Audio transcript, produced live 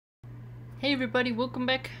Hey everybody, welcome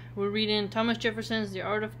back. We're reading Thomas Jefferson's The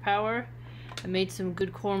Art of Power. I made some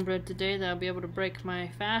good cornbread today that I'll be able to break my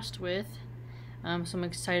fast with. So I'm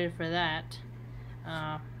excited for that.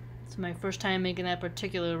 It's my first time making that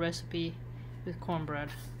particular recipe with cornbread.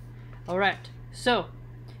 Alright, so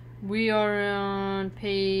we are on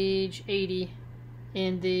page 80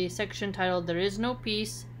 in the section titled There Is No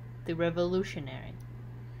Peace, the Revolutionary.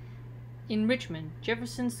 In Richmond,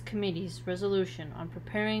 Jefferson's committee's resolution on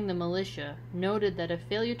preparing the militia noted that a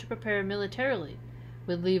failure to prepare militarily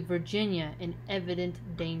would leave Virginia in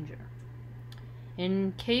evident danger.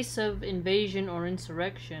 In case of invasion or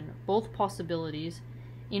insurrection, both possibilities,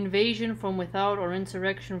 invasion from without or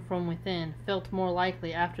insurrection from within, felt more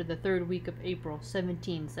likely after the third week of April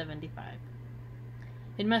 1775.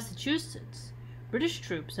 In Massachusetts, British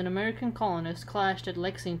troops and American colonists clashed at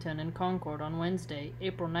Lexington and Concord on Wednesday,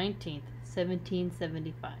 April 19th,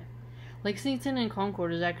 1775. Lexington and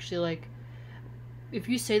Concord is actually like, if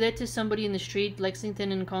you say that to somebody in the street,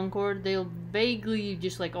 Lexington and Concord, they'll vaguely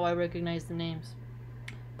just like, oh, I recognize the names.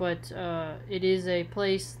 But it is a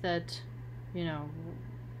place that, you know,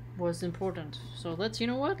 was important. So let's, you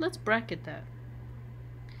know what, let's bracket that.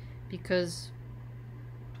 Because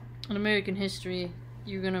in American history,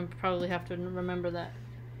 you're gonna probably have to remember that.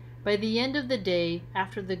 By the end of the day,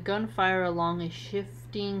 after the gunfire along a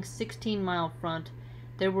shifting 16-mile front,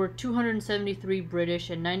 there were 273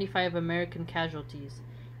 British and 95 American casualties.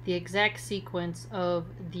 The exact sequence of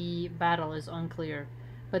the battle is unclear,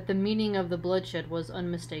 but the meaning of the bloodshed was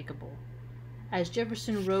unmistakable. As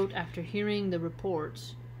Jefferson wrote after hearing the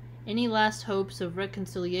reports, any last hopes of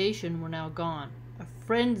reconciliation were now gone. A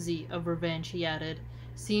frenzy of revenge, he added,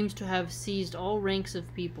 seems to have seized all ranks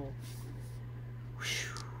of people.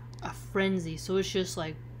 Whew, a frenzy. So it's just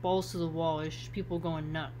like balls to the wall. It's just people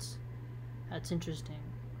going nuts. That's interesting.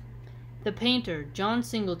 The painter, John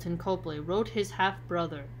Singleton Copley, wrote his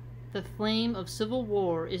half-brother, "The flame of civil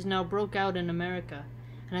war is now broke out in America,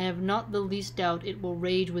 and I have not the least doubt it will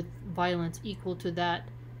rage with violence equal to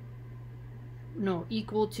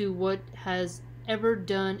what has ever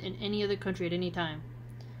done in any other country at any time."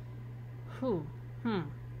 Whew.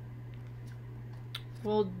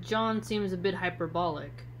 Well, John seems a bit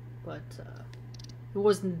hyperbolic, but it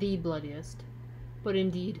wasn't the bloodiest, but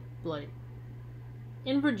indeed bloody.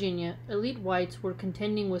 In Virginia, elite whites were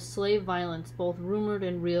contending with slave violence, both rumored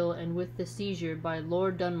and real, and with the seizure by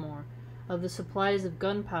Lord Dunmore of the supplies of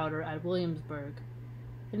gunpowder at Williamsburg.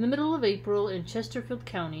 In the middle of April, in Chesterfield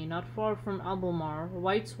County, not far from Albemarle,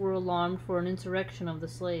 whites were alarmed for an insurrection of the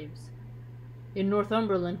slaves. In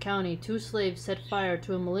Northumberland County, 2 slaves set fire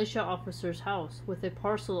to a militia officer's house with a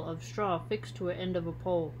parcel of straw fixed to the end of a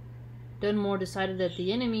pole. Dunmore decided that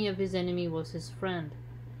the enemy of his enemy was his friend,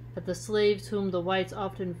 that the slaves whom the whites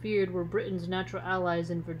often feared were Britain's natural allies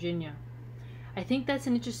in Virginia. I think that's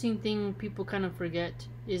an interesting thing people kind of forget,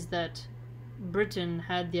 is that Britain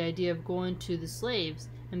had the idea of going to the slaves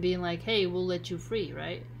and being like, hey, we'll let you free,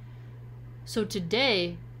 right? So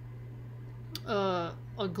today,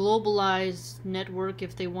 a globalized network,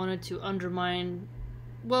 if they wanted to undermine,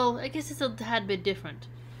 well, I guess it's a tad bit different.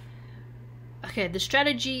 Okay, the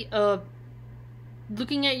strategy of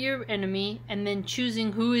looking at your enemy and then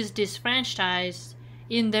choosing who is disfranchised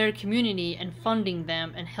in their community and funding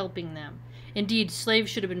them and helping them. Indeed,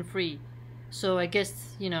 slaves should have been free. So I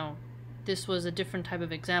guess, you know, this was a different type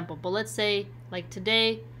of example. But let's say, like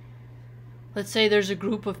today, let's say there's a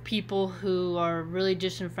group of people who are really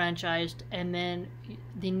disenfranchised, and then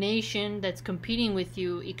the nation that's competing with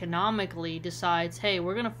you economically decides, hey,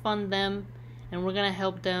 we're going to fund them and we're going to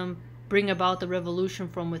help them bring about the revolution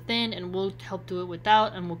from within, and we'll help do it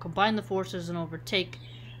without, and we'll combine the forces and overtake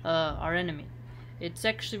our enemy. It's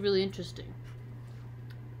actually really interesting.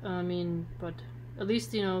 I mean, but at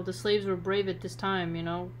least, you know, the slaves were brave at this time, you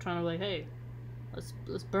know, trying to like, hey,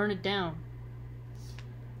 let's burn it down.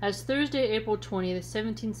 As Thursday, April 20th,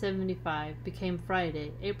 1775 became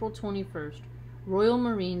Friday, April 21st, Royal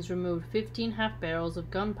Marines removed 15 half-barrels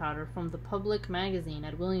of gunpowder from the Public magazine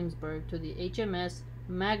at Williamsburg to the HMS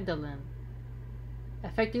Magdalen,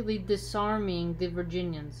 effectively disarming the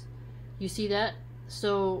Virginians. You see that?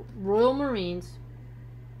 So, Royal Marines,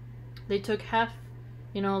 they took half,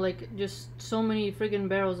 you know, like just so many friggin'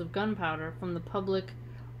 barrels of gunpowder from the public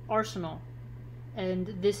arsenal. And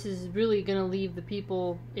this is really going to leave the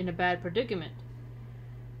people in a bad predicament.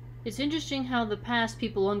 It's interesting how the past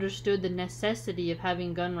people understood the necessity of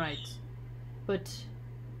having gun rights. But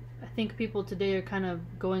I think people today are kind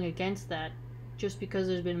of going against that just because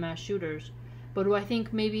there's been mass shooters. But do I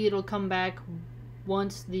think maybe it'll come back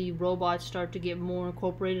once the robots start to get more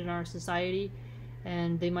incorporated in our society,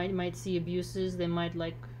 and they might see abuses, they might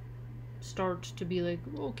like start to be like,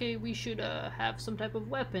 okay, we should have some type of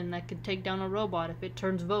weapon that could take down a robot if it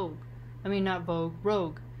turns vogue. I mean, not vogue,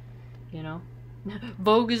 rogue, you know?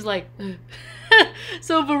 Vogue is like...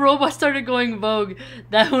 So if a robot started going vogue,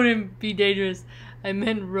 that wouldn't be dangerous. I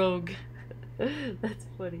meant rogue. That's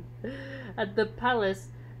funny. At the palace,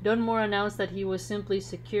 Dunmore announced that he was simply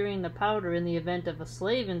securing the powder in the event of a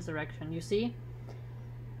slave insurrection. You see?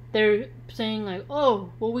 They're saying like,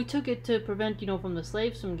 oh, well, we took it to prevent, from the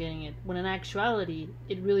slaves from getting it, when in actuality,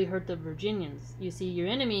 it really hurt the Virginians. You see, your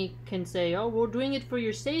enemy can say, oh, we're doing it for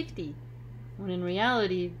your safety, when in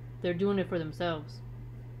reality, they're doing it for themselves.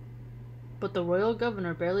 But the royal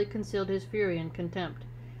governor barely concealed his fury and contempt,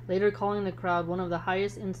 later calling the crowd one of the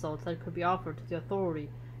highest insults that could be offered to the authority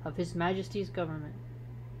of His Majesty's government.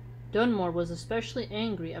 Dunmore was especially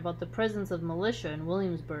angry about the presence of militia in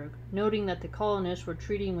Williamsburg, noting that the colonists were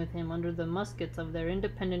treating with him under the muskets of their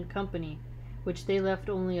independent company, which they left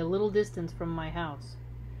only a little distance from my house.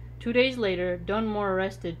 2 days later, Dunmore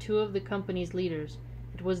arrested 2 of the company's leaders.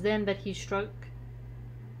 It was then that he struck.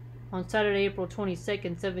 On Saturday, April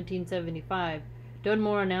 22nd, 1775,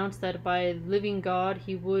 Dunmore announced that by living God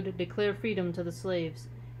he would declare freedom to the slaves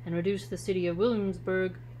and reduce the city of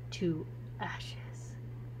Williamsburg to ashes,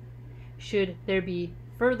 should there be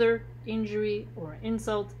further injury or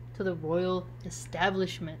insult to the royal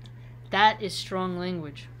establishment. That is strong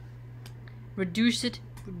language. Reduce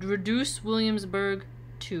Williamsburg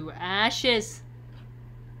to ashes.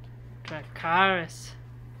 Dracarys.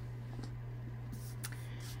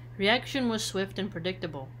 Reaction was swift and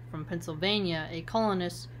predictable. From Pennsylvania, a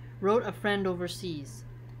colonist wrote a friend overseas.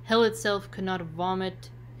 Hell itself could not vomit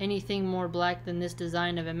anything more black than this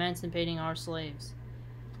design of emancipating our slaves.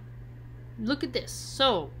 Look at this.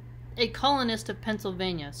 So, a colonist of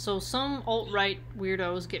Pennsylvania. So some alt-right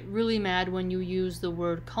weirdos get really mad when you use the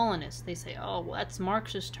word colonist. They say, oh, well, that's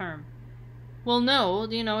Marxist term. Well, no,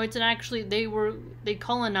 it's actually, they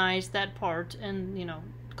colonized that part and,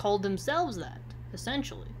 called themselves that,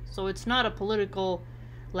 essentially. So it's not a political,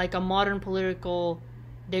 like a modern political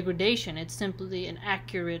degradation. It's simply an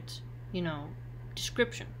accurate,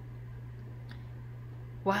 description.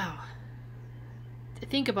 Wow.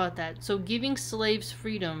 Think about that. So giving slaves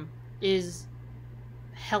freedom is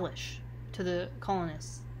hellish to the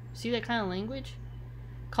colonists. See that kind of language?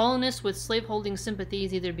 Colonists with slaveholding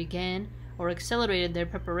sympathies either began or accelerated their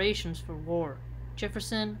preparations for war.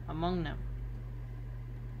 Jefferson among them.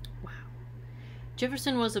 Wow.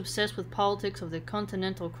 Jefferson was obsessed with politics of the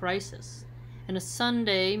continental crisis. In a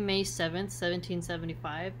Sunday, May 7th,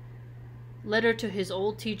 1775, letter to his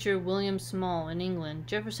old teacher William Small in England,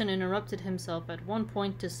 Jefferson interrupted himself at one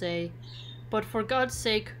point to say, "But for God's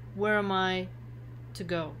sake, where am I to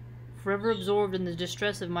go? Forever absorbed in the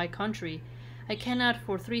distress of my country, I cannot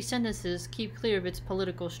for 3 sentences keep clear of its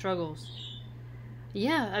political struggles."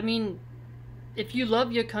 Yeah, I mean, if you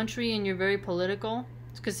love your country and you're very political,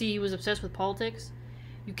 because he was obsessed with politics,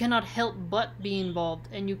 you cannot help but be involved,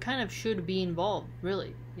 and you kind of should be involved,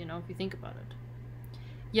 really, if you think about it.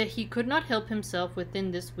 Yet he could not help himself.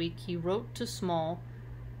 Within this week he wrote to Small,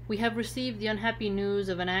 "We have received the unhappy news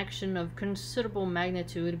of an action of considerable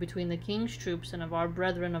magnitude between the King's troops and of our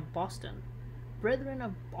brethren of Boston." Brethren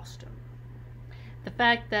of Boston. The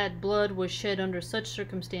fact that blood was shed under such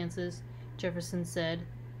circumstances, Jefferson said,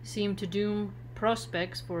 seemed to doom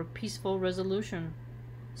prospects for a peaceful resolution.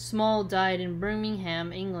 Small died in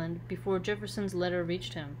Birmingham, England, before Jefferson's letter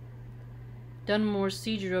reached him. Dunmore's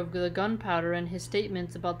seizure of the gunpowder and his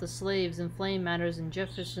statements about the slaves inflamed matters in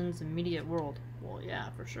Jefferson's immediate world. Well, yeah,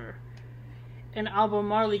 for sure. In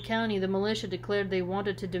Albemarle County, the militia declared they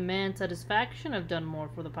wanted to demand satisfaction of Dunmore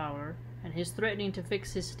for the power, and his threatening to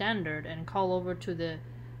fix his standard and call over to the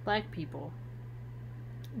black people.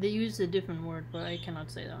 They used a different word, but I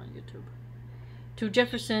cannot say that on YouTube. To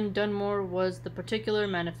Jefferson, Dunmore was the particular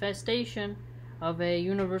manifestation of a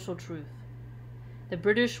universal truth. The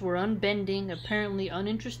British were unbending, apparently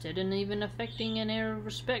uninterested, and even affecting an air of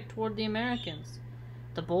respect toward the Americans.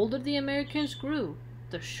 The bolder the Americans grew,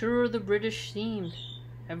 the surer the British seemed,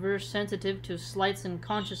 ever sensitive to slights and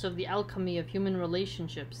conscious of the alchemy of human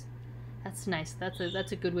relationships. That's nice.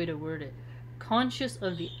 That's a good way to word it. Conscious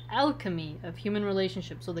of the alchemy of human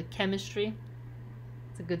relationships, so the chemistry,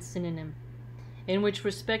 it's a good synonym, in which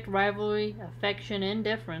respect, rivalry, affection, and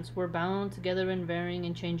deference were bound together in varying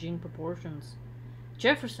and changing proportions.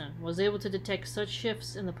 Jefferson was able to detect such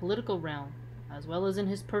shifts in the political realm, as well as in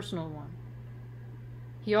his personal one.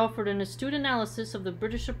 He offered an astute analysis of the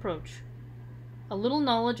British approach. A little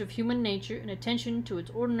knowledge of human nature and attention to its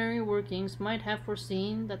ordinary workings might have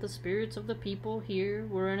foreseen that the spirits of the people here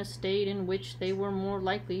were in a state in which they were more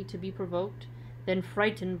likely to be provoked then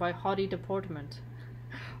frightened by haughty deportment.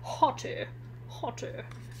 Haughty. Haughty.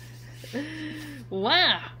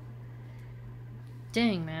 Wow.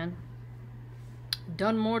 Dang, man.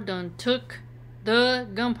 Dunmore done took the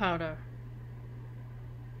gunpowder.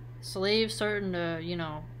 Slaves starting to,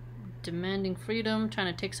 demanding freedom,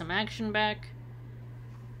 trying to take some action back.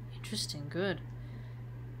 Interesting, good.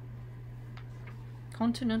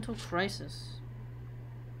 Continental crisis.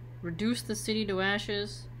 Reduced the city to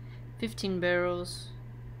ashes. 15 barrels.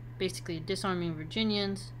 Basically disarming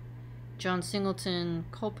Virginians. John Singleton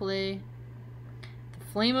Copley. The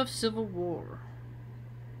flame of civil war.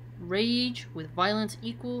 Rage with violence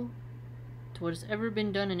equal to what has ever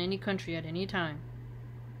been done in any country at any time.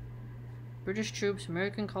 British troops,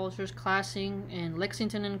 American cultures clashing in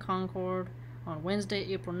Lexington and Concord on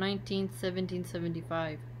Wednesday, April 19th,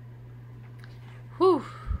 1775. Whew.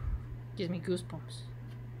 Gives me goosebumps.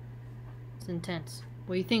 It's intense.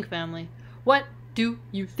 What do you think, family? What do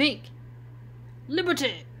you think?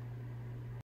 Liberty!